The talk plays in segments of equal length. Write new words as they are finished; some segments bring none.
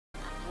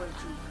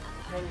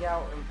hang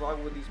out and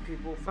vlog with these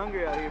people. It's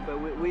hungry out here,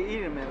 but we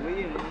eating, man.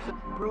 We eating.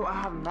 Bro, I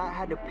have not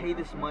had to pay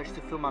this much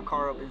to fill my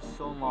car up in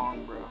so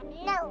long, bro.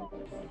 No.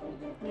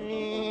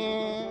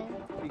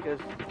 Because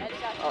Eddie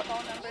got your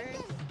phone numbers.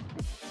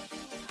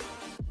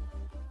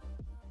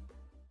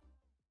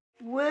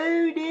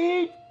 Whoa,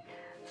 dude.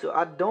 So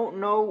I don't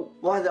know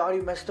why the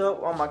audio messed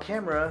up on my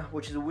camera,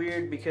 which is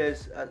weird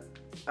because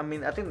I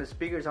mean, I think the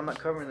speakers, I'm not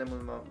covering them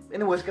with my...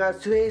 Anyways, guys,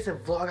 today is a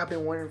vlog I've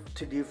been wanting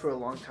to do for a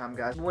long time,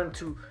 guys. I wanted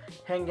to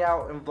hang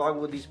out and vlog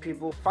with these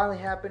people. Finally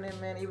happening,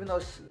 man, even though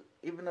it's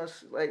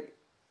like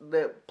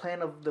the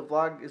plan of the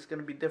vlog is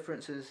gonna be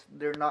different since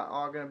they're not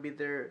all gonna be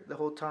there the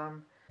whole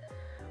time.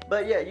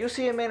 But yeah, you'll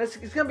see it, man. It's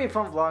gonna be a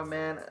fun vlog,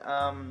 man.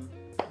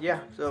 Yeah,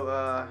 so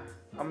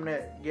I'm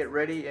gonna get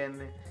ready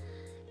and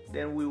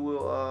then we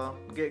will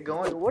get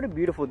going. What a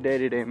beautiful day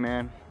today,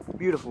 man.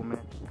 Beautiful,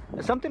 man.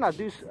 And something I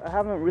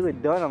haven't really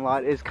done a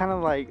lot is kind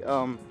of like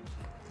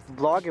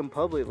vlog in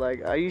public.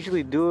 Like I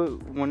usually do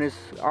it when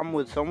I'm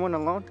with someone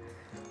alone.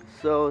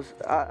 So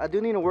I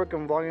do need to work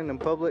on vlogging in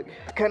public.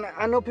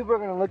 I know people are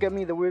gonna look at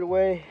me the weird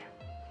way,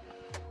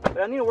 but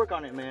I need to work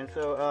on it, man.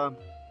 So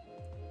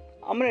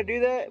I'm gonna do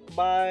that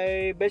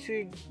by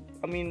basically,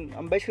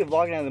 I'm basically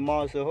vlogging at the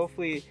mall. So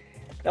hopefully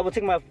that will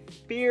take my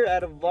fear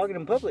out of vlogging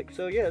in public.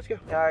 So yeah, let's go.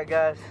 All right,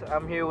 guys,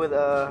 I'm here with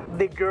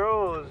the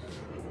girls.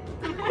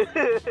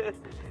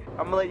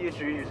 I'm gonna let you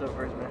introduce yourself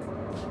first, man.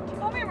 Did you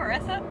call me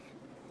Marissa?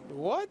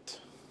 What?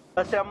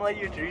 I said I'm gonna let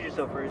you introduce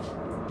yourself first.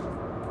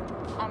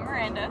 I'm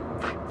Miranda.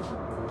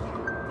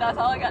 That's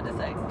all I got to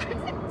say.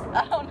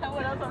 I don't know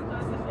what else I'm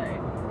supposed to say.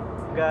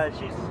 Guys,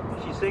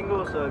 she's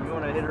single, so if you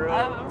wanna hit her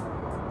up.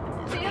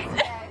 She is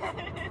today.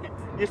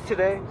 Just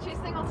today? She's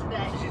single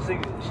today. She's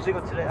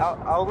single today.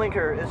 I'll link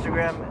her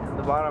Instagram at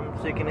the bottom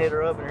so you can hit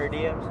her up in her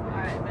DMs.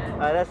 Alright, man.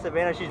 That's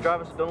Savannah. She's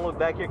driving, so don't look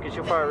back here because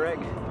she'll probably wreck.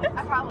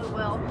 I probably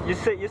will. You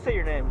say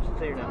your name. Just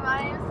say your name.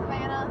 My name is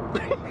Savannah.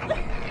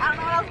 I don't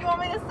know what else you want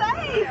me to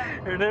say.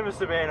 Her name is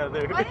Savannah,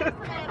 dude. My name is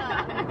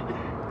Savannah.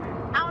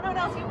 I don't know what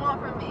else you want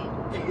from me.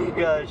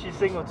 Yeah, she's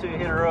single too.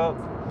 Hit her up.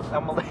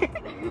 I'm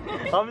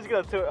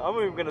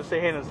even gonna say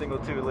Hannah's single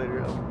too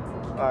later.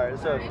 Alright,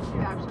 so.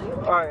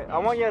 Alright, I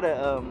want you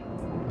to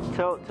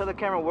tell the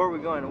camera where we're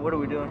going. What are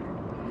we doing?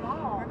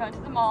 We're going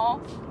to the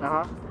mall Uh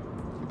huh.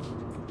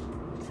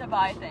 to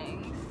buy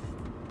things.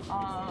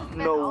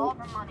 All of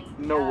our money.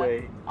 No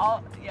way.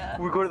 Yeah.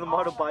 We're going to the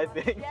mall to buy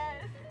things.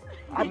 Yes.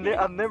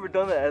 I've never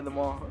done that at the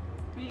mall.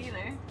 Me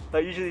either. I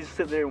usually just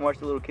sit there and watch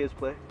the little kids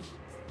play.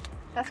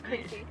 That's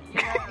creepy. You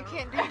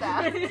can't do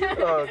that.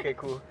 Oh, okay,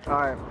 cool.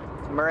 Alright,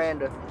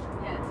 Miranda.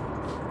 Yes.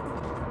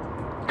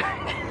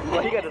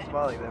 Why you gotta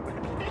smile like that, man?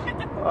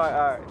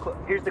 Alright.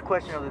 Here's the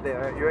question of the day,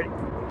 alright? You ready?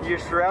 You're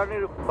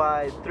surrounded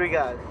by 3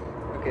 guys.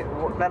 Okay,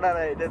 no.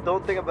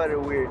 Don't think about it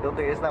weird.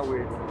 It's not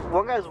weird.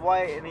 One guy's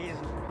white and he's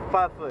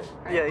 5 foot.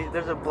 Right. Yeah,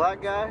 there's a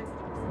black guy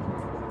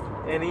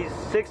and he's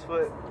 6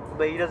 foot,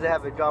 but he doesn't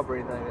have a job or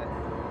anything like that.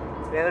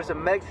 And there's a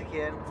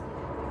Mexican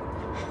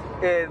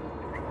and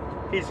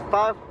he's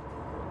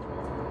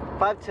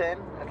 5'10",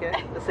 okay?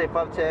 Let's say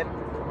 5'10".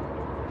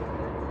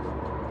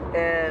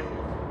 And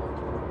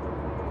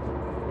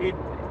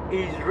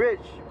he's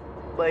rich,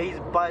 but he's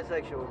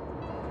bisexual.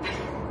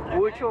 Okay.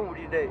 Which one would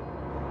you date?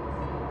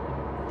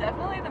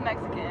 Definitely the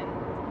Mexican.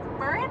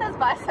 Miranda's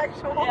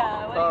bisexual.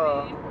 Yeah, what do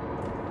you mean?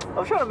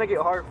 I'm trying to make it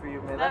hard for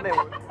you, man. That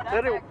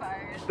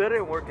backfired.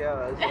 didn't work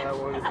out. That's what I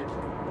wanted to do.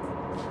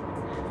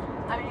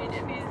 I mean,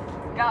 if he's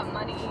got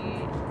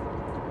money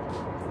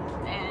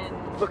and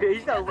Okay,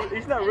 he's not rich. he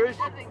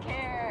doesn't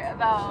care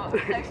about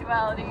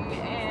sexuality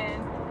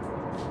and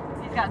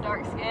he's got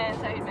dark skin,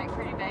 so he'd make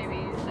pretty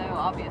babies. So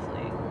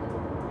obviously,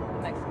 the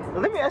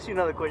Mexican. Let me ask you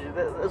another question.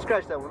 Let's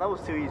scratch that one. That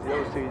was too easy.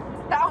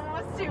 That one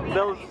was too easy.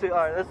 That was too. All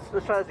right,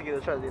 let's try this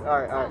again. All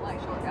right. I don't like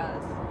short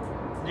guys.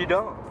 You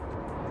don't?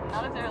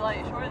 Not if they're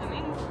like shorter than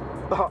me.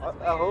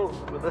 I hope.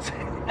 But let's.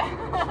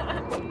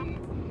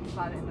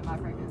 By the end of my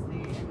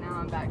pregnancy, and now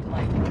I'm back to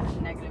like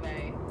negative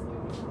A.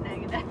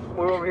 Negative.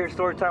 We're over here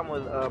story time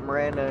with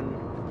Miranda and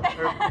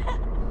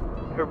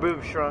her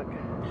boobs shrunk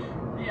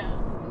Yeah.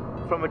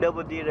 from a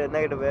double D to a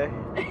negative A.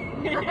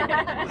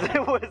 Yeah.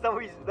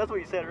 That's what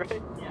you said,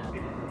 right? Yeah.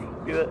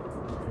 Good. It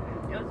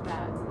was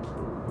bad.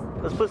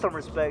 Let's put some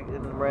respect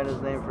in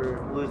Miranda's name for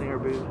losing her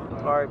boobs.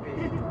 R.I.P.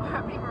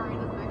 Happy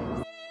Miranda's baby.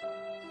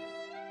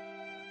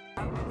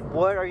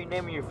 What are you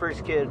naming your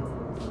first kid?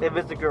 If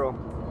it's a girl.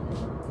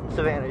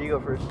 Savannah, you go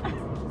first.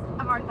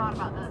 I've already thought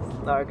about this.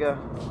 Alright, go.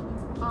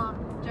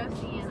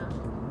 Josiana.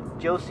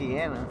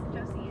 Josiana.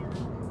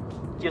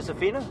 Josiana.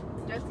 Josephina?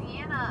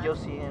 Josiana.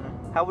 Josiana.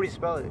 How would you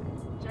spell it?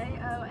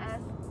 Josianna.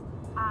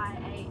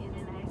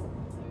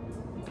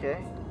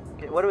 Okay.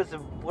 What if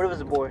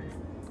it's a boy?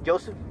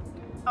 Joseph?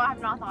 Oh, I have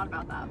not thought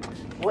about that.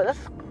 What?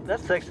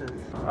 That's sexist.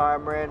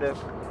 Alright, Miranda.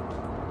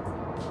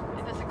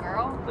 If it's a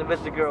girl, If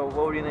it's a girl,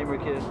 what would you name your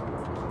kid?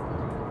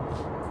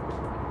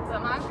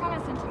 but mine's kind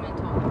of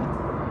sentimental.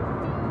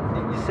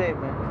 You say it,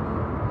 man.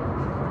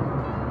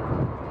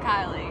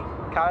 Kylie.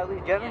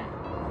 Kylie? Jenner?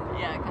 Yeah.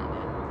 Yeah, kind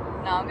of.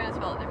 No, I'm gonna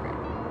spell it different.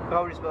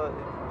 How would you spell it?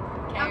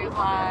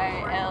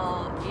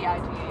 K-Y-L-E-I-G-H.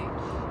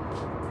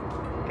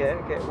 Okay,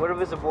 okay. What if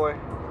it's a boy?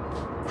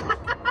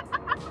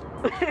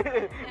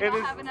 If I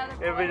have another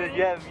boy?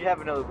 You have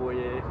another boy,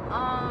 yeah.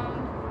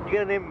 You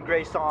gotta name him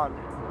Grayson.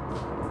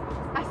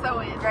 I sew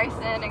it.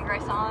 Grayson and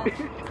Grayson.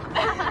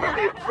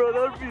 Bro,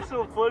 that would be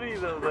so funny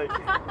though. Like,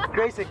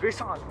 Grayson,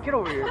 get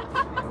over here.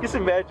 Just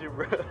imagine,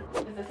 bro. Is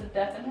this a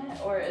definite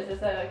or is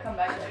this a come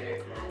back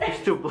later? It's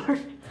still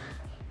blurry.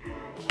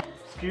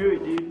 Screw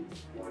it, dude.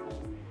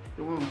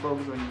 It won't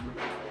focus on you, bro.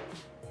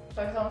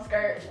 Focus on the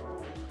skirt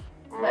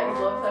that you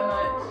love so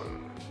much.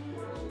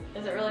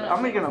 Is it really not?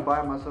 I'm gonna buy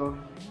it myself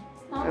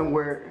and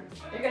wear it.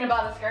 You're gonna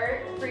buy the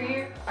skirt for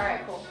you?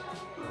 Alright, cool.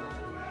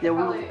 Yeah,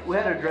 we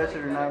had to dress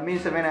it or not. Me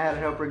and Savannah had to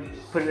help her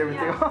put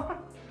everything on.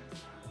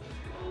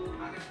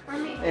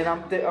 And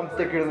I'm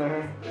thicker than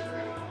her.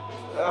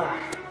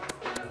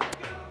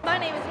 My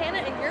name is Hannah,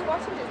 and you're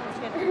watching Disney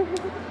Channel.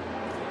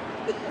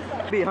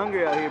 Be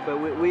hungry out here, but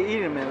we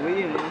eating, man. We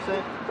eating. You know what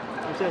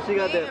I'm saying? She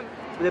got the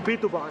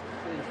pizza box.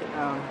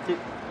 Oh,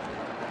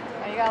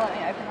 you gotta let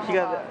me open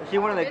the She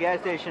went to the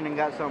gas station and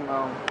got some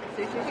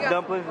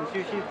dumplings and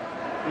sushi.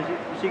 And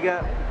she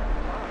got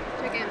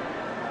Chicken.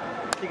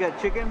 She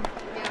got chicken.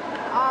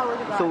 Yeah. Oh, look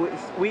at that. So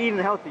we eating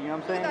healthy. You know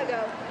what I'm saying? Look at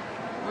that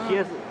go. She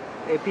has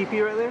a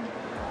PP right there.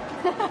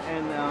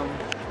 And I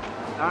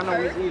don't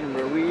know what's eating,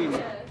 bro. We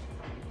eating.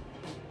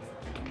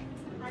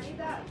 I need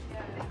that.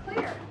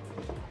 Clear.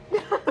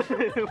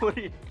 What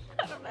are you?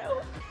 I don't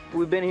know.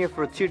 We've been here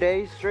for 2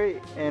 days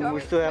straight, and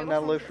we still have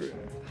not looked for it.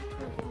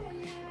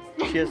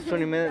 She has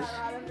 20 minutes.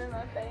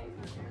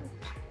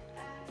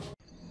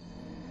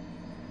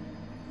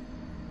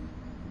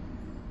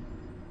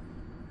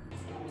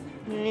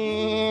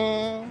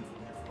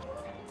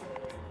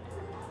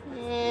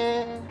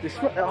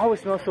 It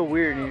always smells so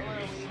weird in here.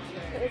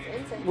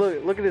 It's incense.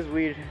 Look at this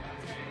weed.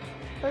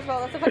 First of all,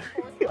 that's a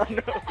fucking I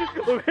know.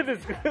 Look at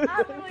this.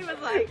 I really was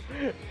like,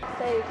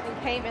 saved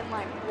and came and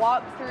like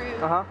walked through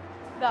the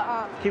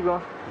Keep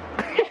going.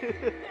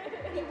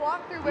 He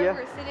walked through where we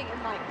were sitting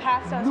and like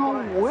passed us.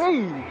 No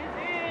way!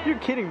 You're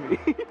kidding me.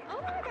 Oh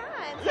my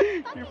god.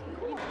 That's fucking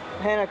cool.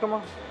 Hannah, come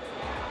on.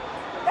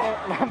 No,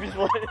 I'm just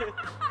playing.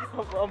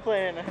 I'm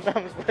playing. No,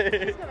 I'm just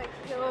playing. She's gonna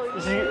kill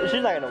you.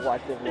 She's not gonna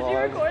watch this vlog. Did you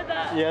record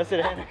that? Yeah, I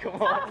said, Hannah,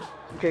 come on.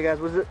 Okay, guys,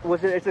 was it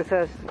a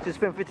success to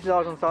spend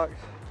 $50 on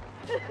socks?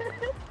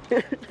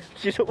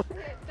 She's Don't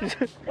add me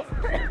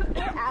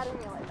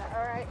like that,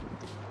 alright?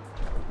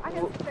 I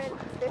can spend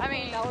 $50 I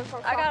mean, on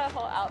socks. I got a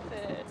whole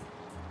outfit.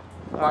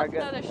 Alright,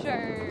 Also the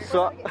shirt.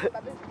 So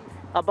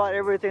I bought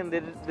everything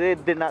they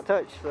did not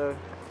touch, so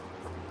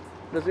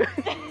that's good.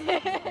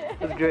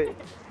 That's great.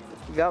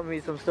 You got me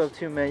some stuff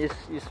too, man. Just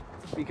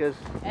because.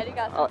 Eddie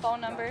got some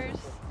phone numbers.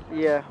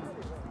 Yeah,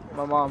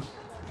 my mom's.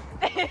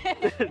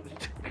 That's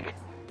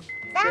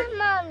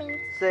mommy.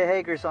 Say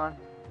hey, Gerson.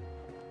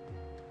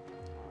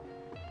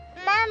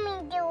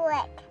 Mommy do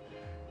it.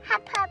 Hi,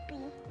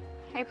 puppy.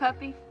 Hey,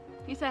 puppy.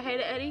 You say hey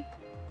to Eddie?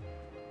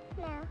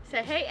 No.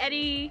 Say hey,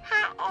 Eddie.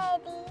 Hi,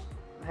 Eddie.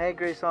 Hey,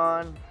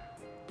 Grayson.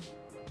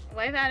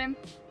 Wave at him.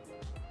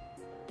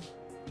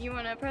 You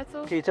want a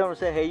pretzel? Can you tell him to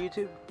say hey,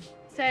 YouTube?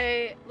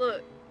 Say,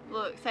 look,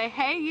 say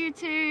hey,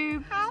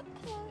 YouTube. Hi,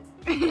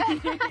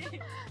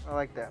 I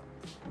like that.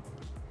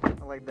 I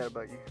like that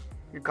about you.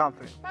 You're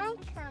confident. I'm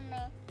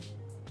coming.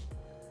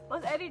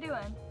 What's Eddie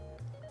doing?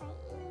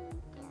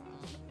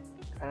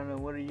 I don't know.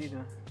 What are you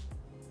doing?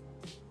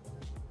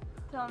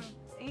 Tell him,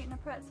 eating a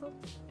pretzel.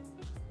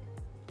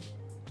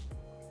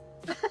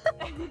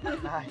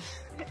 Nice.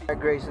 Alright,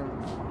 Grayson.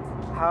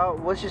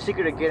 What's your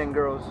secret to getting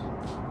girls?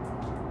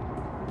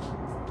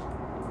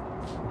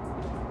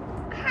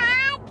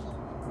 Hi.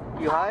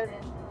 You hide?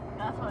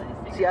 That's what his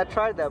secret See, I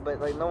tried that,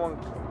 but like no one,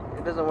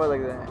 it doesn't work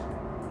like that. Is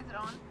it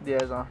on? Yeah,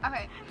 it's on.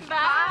 Okay.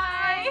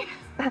 Bye.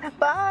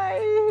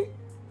 Bye.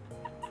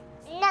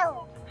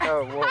 No.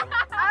 Oh, whoa.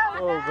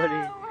 Oh,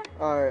 buddy.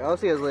 Alright, I'll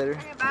see you guys later.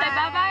 Okay, Say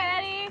bye-bye,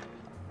 Eddie.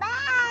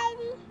 Bye.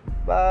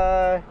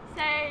 Bye.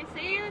 Say,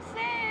 see you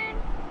soon.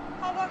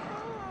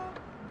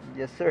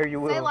 Yes, sir, you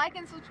will. Say like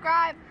and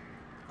subscribe.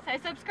 Say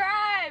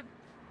subscribe.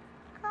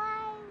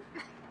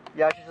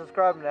 Y'all should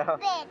subscribe now.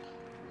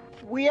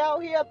 We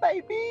out here,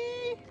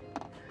 baby.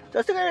 So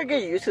I still gotta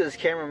get used to this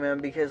camera, man,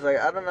 because like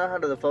I don't know how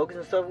the focus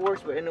and stuff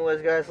works. But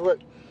anyways, guys, look,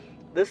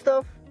 this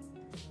stuff.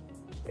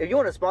 If you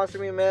want to sponsor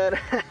me, man,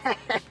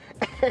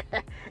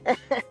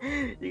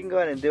 you can go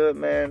ahead and do it,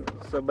 man.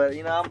 So, but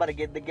you know, I'm about to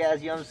get the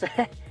gas. You know what I'm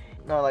saying?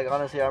 No, like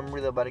honestly, I'm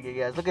really about to get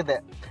gas. Look at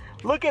that.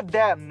 Look at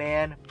that,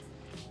 man.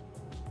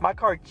 My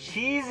car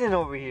cheesing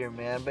over here,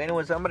 man. But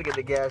anyways, I'm gonna get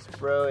the gas,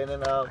 bro, and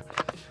then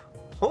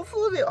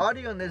hopefully the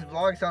audio in this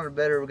vlog sounded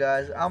better,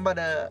 guys. I'm about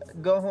to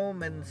go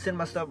home and send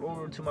my stuff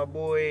over to my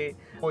boy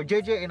or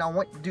JJ, and I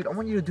want you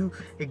to do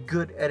a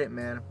good edit,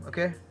 man.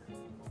 Okay?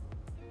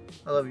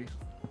 I love you.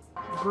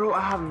 Bro,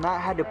 I have not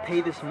had to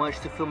pay this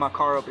much to fill my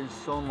car up in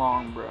so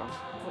long, bro.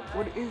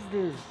 What is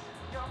this?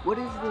 What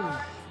is this?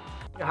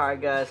 Alright,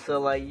 guys,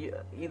 so like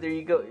either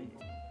we go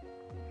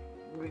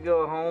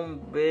home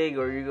big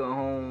or you go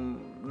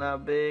home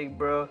not big,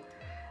 bro.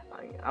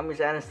 I'm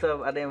just adding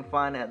stuff I didn't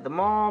find at the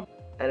mall.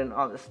 Adding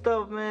all the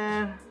stuff,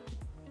 man.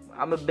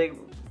 I'm a big,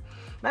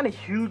 not a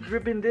huge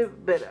rip and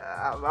dip, but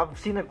I've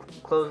seen the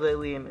clothes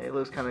lately and it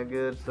looks kind of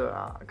good, so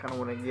I kind of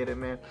want to get it,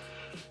 man.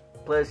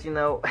 Plus, you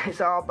know, it's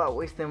all about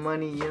wasting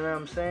money, you know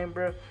what I'm saying,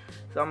 bro?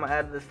 So I'm gonna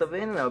add this stuff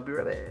in and I'll be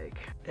right back.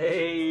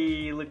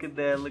 Hey, look at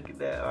that, look at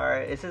that.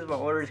 Alright, it says my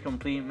order is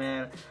complete,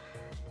 man.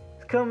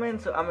 It's coming,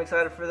 so I'm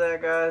excited for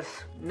that, guys.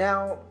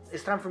 Now,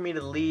 it's time for me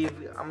to leave.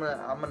 I'm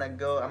gonna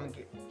go.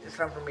 It's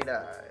time for me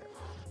to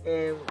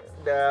end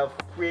the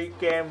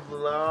freaking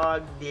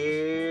vlog,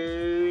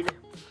 dude.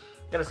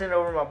 Gonna send it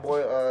over to my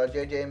boy,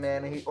 JJ,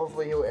 man.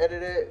 Hopefully he'll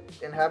edit it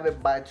and have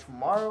it by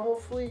tomorrow,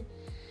 hopefully.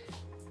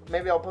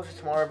 Maybe I'll post it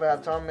tomorrow if I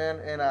have time, man.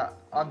 And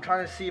I'm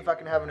trying to see if I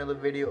can have another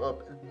video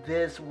up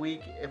this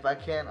week. If I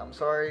can, I'm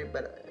sorry,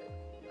 but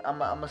I'm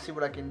gonna see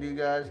what I can do,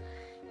 guys.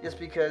 Just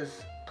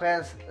because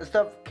plans,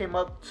 stuff came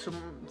up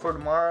for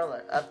tomorrow.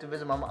 Like I have to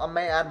visit my mom. I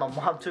may add my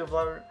mom to a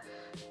vlog.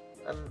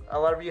 And a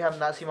lot of you have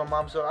not seen my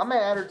mom, so I may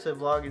add her to the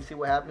vlog and see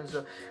what happens.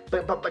 So,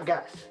 but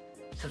guys,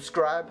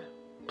 subscribe,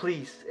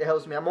 please. It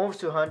helps me. I'm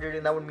almost to 100,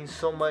 and that would mean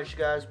so much,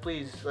 guys.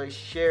 Please, like,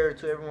 share it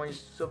to everyone.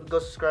 So go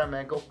subscribe,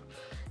 man. Go.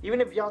 Even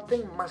if y'all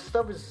think my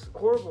stuff is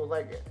horrible,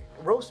 like,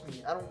 roast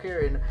me. I don't care.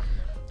 And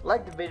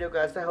like the video,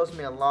 guys. That helps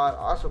me a lot.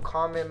 Also,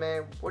 comment,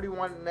 man. What do you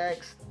want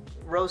next?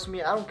 Roast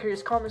me. I don't care.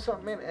 Just comment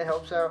something, man. It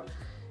helps out.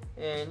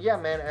 And yeah,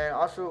 man. And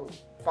also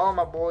follow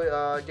my boy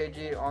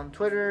JJ on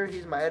Twitter.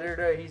 He's my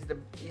editor.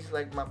 He's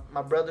like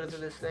my brother to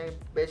this thing,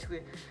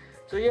 basically.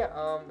 So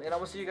yeah. And I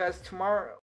will see you guys tomorrow.